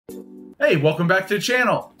Hey, welcome back to the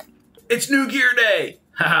channel. It's new gear day.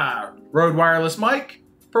 Haha, Rode wireless mic,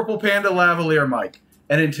 Purple Panda lavalier mic.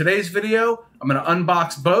 And in today's video, I'm gonna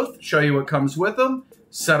unbox both, show you what comes with them,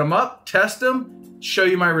 set them up, test them, show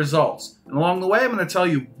you my results. And along the way, I'm gonna tell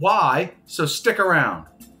you why, so stick around.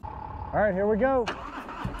 All right, here we go.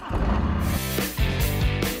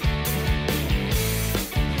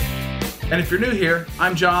 And if you're new here,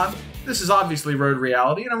 I'm John. This is obviously Rode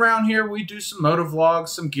Reality, and around here we do some moto vlogs,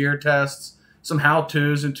 some gear tests, some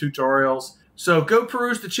how-tos and tutorials. So go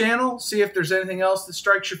peruse the channel, see if there's anything else that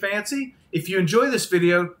strikes your fancy. If you enjoy this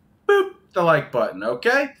video, boop the like button,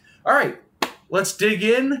 okay? All right, let's dig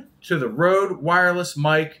in to the Rode wireless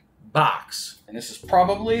mic box. And this is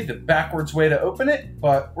probably the backwards way to open it,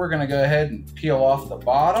 but we're gonna go ahead and peel off the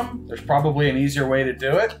bottom. There's probably an easier way to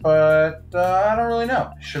do it, but I don't really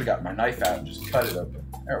know. I should've got my knife out and just cut it open.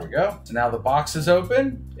 There we go. So now the box is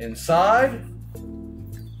open. Inside,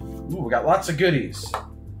 ooh, we got lots of goodies.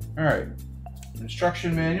 All right,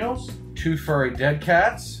 instruction manuals, 2 furry dead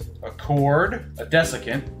cats, a cord, a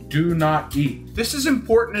desiccant. Do not eat. This is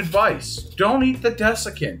important advice. Don't eat the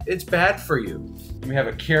desiccant. It's bad for you. We have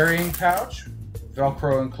a carrying pouch,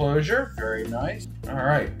 Velcro enclosure, very nice. All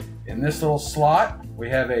right, in this little slot, we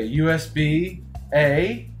have a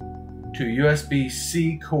USB-A to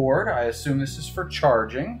USB-C cord. I assume this is for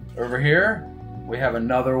charging. Over here, we have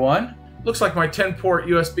another one. Looks like my 10-port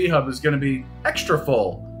USB hub is gonna be extra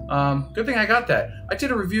full. Good thing I got that. I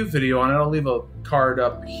did a review video on it. I'll leave a card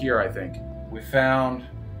up here, I think. We found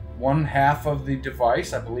one half of the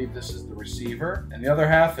device. I believe this is the receiver. And the other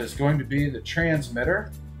half is going to be the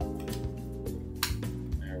transmitter.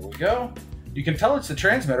 There we go. You can tell it's the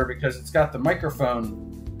transmitter because it's got the microphone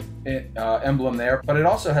emblem there, but it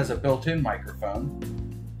also has a built-in microphone.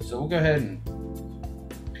 So we'll go ahead and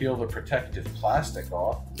peel the protective plastic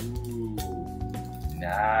off. Ooh,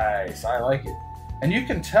 nice, I like it. And you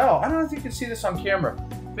can tell, I don't know if you can see this on camera.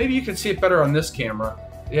 Maybe you can see it better on this camera.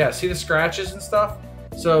 Yeah, see the scratches and stuff?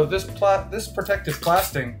 So this protective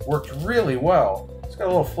plastic worked really well. It's got a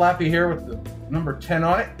little flappy here with the number 10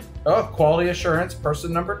 on it. Oh, quality assurance,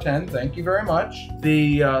 person number 10, thank you very much.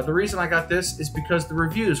 The reason I got this is because the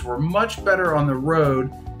reviews were much better on the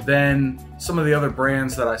Rode than some of the other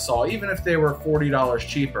brands that I saw, even if they were $40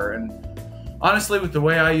 cheaper. And honestly, with the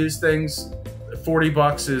way I use things, 40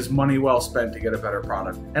 bucks is money well spent to get a better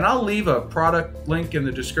product. And I'll leave a product link in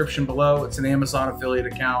the description below. It's an Amazon affiliate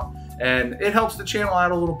account, and it helps the channel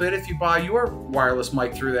out a little bit if you buy your wireless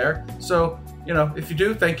mic through there. So, you know, if you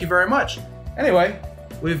do, thank you very much. Anyway,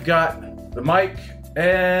 we've got the mic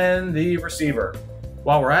and the receiver.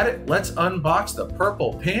 While we're at it, let's unbox the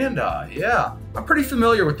Purple Panda. Yeah, I'm pretty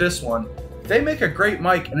familiar with this one. They make a great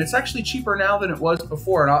mic, and it's actually cheaper now than it was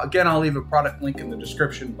before. And again, I'll leave a product link in the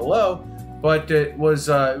description below. But it was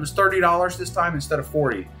 $30 this time instead of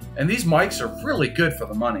 $40. And these mics are really good for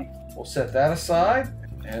the money. We'll set that aside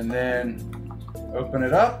and then open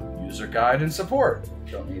it up. User guide and support.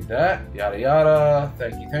 Don't need that. Yada yada.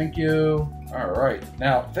 Thank you, thank you. All right.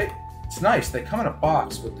 Now it's nice. They come in a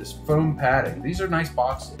box with this foam padding. These are nice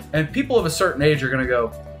boxes. And people of a certain age are gonna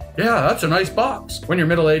go, yeah, that's a nice box. When you're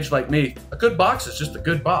middle-aged like me, a good box is just a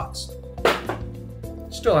good box.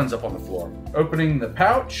 Still ends up on the floor. Opening the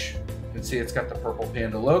pouch. You can see it's got the Purple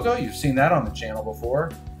Panda logo. You've seen that on the channel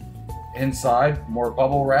before. Inside, more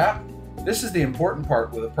bubble wrap. This is the important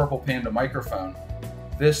part with a Purple Panda microphone.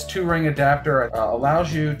 This 2-ring adapter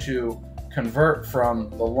allows you to convert from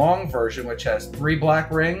the long version, which has 3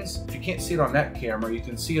 black rings. If you can't see it on that camera, you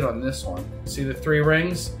can see it on this one. See the 3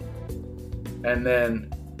 rings? And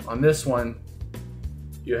then on this one,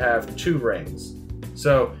 you have 2 rings.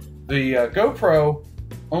 So the GoPro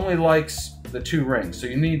only likes the 2 rings, so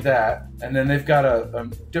you need that. And then they've got a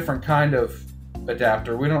different kind of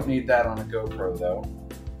adapter. We don't need that on a GoPro though.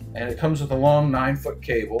 And it comes with a long 9-foot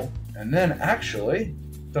cable. And then actually,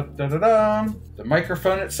 the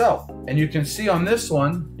microphone itself. And you can see on this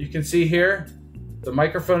one, you can see here, the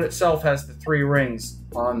microphone itself has the 3 rings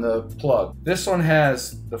on the plug. This one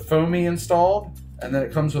has the foamy installed, and then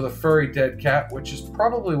it comes with a furry dead cat, which is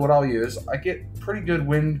probably what I'll use. I get pretty good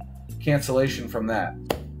wind cancellation from that.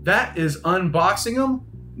 That is unboxing them.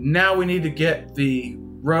 Now we need to get the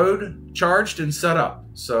Rode charged and set up.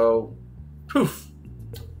 So, poof,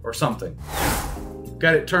 or something.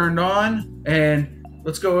 Got it turned on, and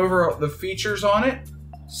let's go over the features on it.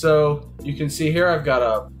 So you can see here I've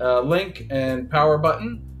got a link and power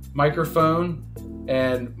button, microphone,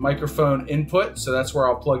 and microphone input. So that's where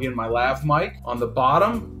I'll plug in my lav mic. On the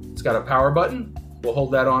bottom, it's got a power button. We'll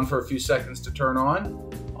hold that on for a few seconds to turn on.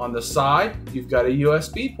 On the side, you've got a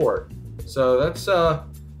USB port. So that's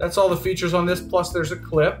all the features on this, plus there's a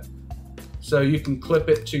clip. so you can clip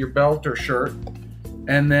it to your belt or shirt.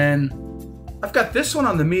 And then I've got this one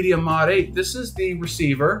on the Media Mod 8. This is the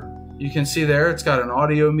receiver. You can see there it's got an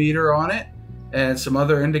audio meter on it and some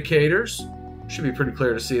other indicators. Should be pretty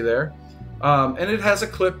clear to see there. And it has a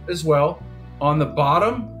clip as well. On the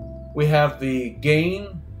bottom, we have the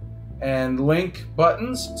gain and link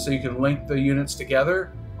buttons, so you can link the units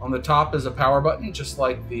together. On the top is a power button, just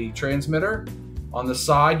like the transmitter. On the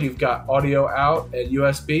side, you've got audio out and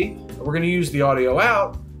USB. We're gonna use the audio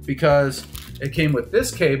out because it came with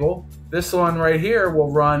this cable. This one right here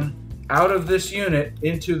will run out of this unit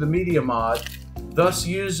into the Media Mod, thus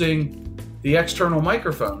using the external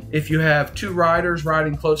microphone. If you have two riders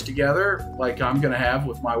riding close together, like I'm gonna have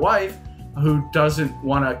with my wife, who doesn't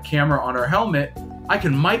want a camera on her helmet, I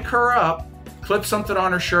can mic her up, clip something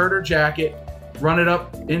on her shirt or jacket, run it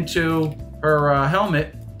up into her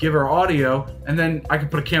helmet, give her audio, and then I can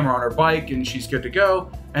put a camera on her bike and she's good to go,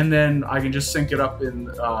 and then I can just sync it up in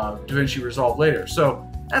DaVinci Resolve later. So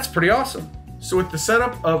that's pretty awesome. So with the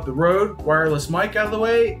setup of the Rode wireless mic out of the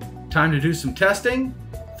way, time to do some testing.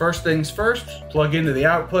 First things first, plug into the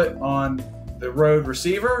output on the Rode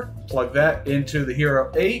receiver, plug that into the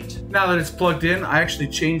Hero 8. Now that it's plugged in, I actually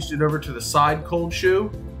changed it over to the side cold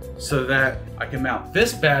shoe so that I can mount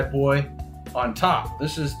this bad boy on top.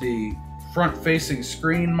 This is the front-facing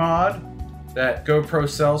screen mod that GoPro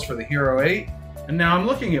sells for the Hero 8. And now I'm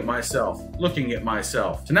looking at myself.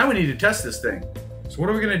 So now we need to test this thing. So what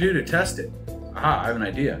are we gonna do to test it? Aha, I have an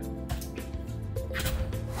idea.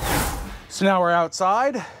 So now we're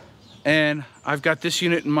outside and I've got this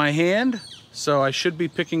unit in my hand. So I should be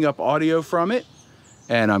picking up audio from it,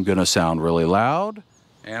 and I'm gonna sound really loud,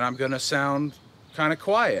 and I'm gonna sound kind of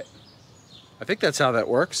quiet. I think that's how that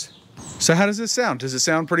works. So how does this sound? Does it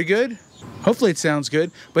sound pretty good? Hopefully it sounds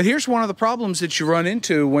good, but here's one of the problems that you run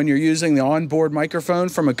into when you're using the onboard microphone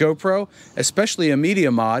from a GoPro, especially a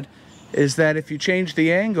Media Mod, is that if you change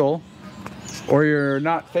the angle or you're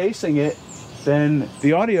not facing it, then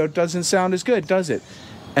the audio doesn't sound as good, does it?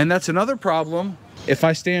 And that's another problem. If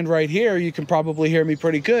I stand right here, you can probably hear me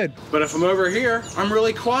pretty good. But if I'm over here, I'm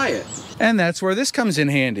really quiet. And that's where this comes in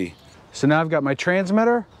handy. So now I've got my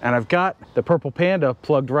transmitter and I've got the purple Panda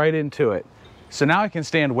plugged right into it. So now I can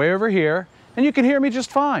stand way over here and you can hear me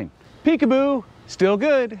just fine. Peekaboo, still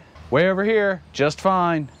good. Way over here, just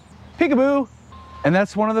fine. Peekaboo. And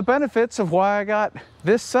that's one of the benefits of why I got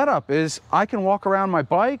this setup is I can walk around my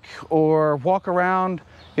bike or walk around,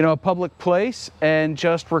 a public place and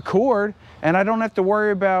just record, and I don't have to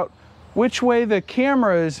worry about which way the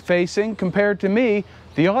camera is facing compared to me.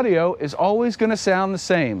 The audio is always going to sound the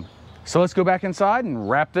same. So let's go back inside and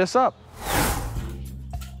wrap this up.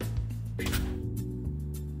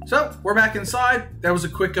 So we're back inside. That was a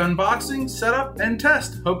quick unboxing, setup, and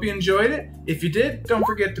test. Hope you enjoyed it. If you did, don't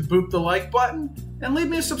forget to boop the like button and leave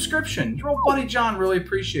me a subscription. Your old buddy John really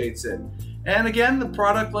appreciates it. And again, the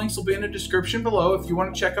product links will be in the description below if you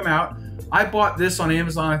want to check them out. I bought this on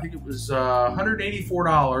Amazon, I think it was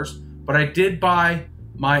 $184, but I did buy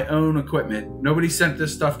my own equipment. Nobody sent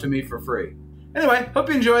this stuff to me for free. Anyway, hope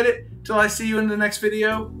you enjoyed it. Till I see you in the next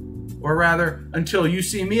video, or rather, until you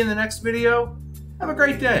see me in the next video, have a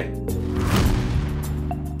great day.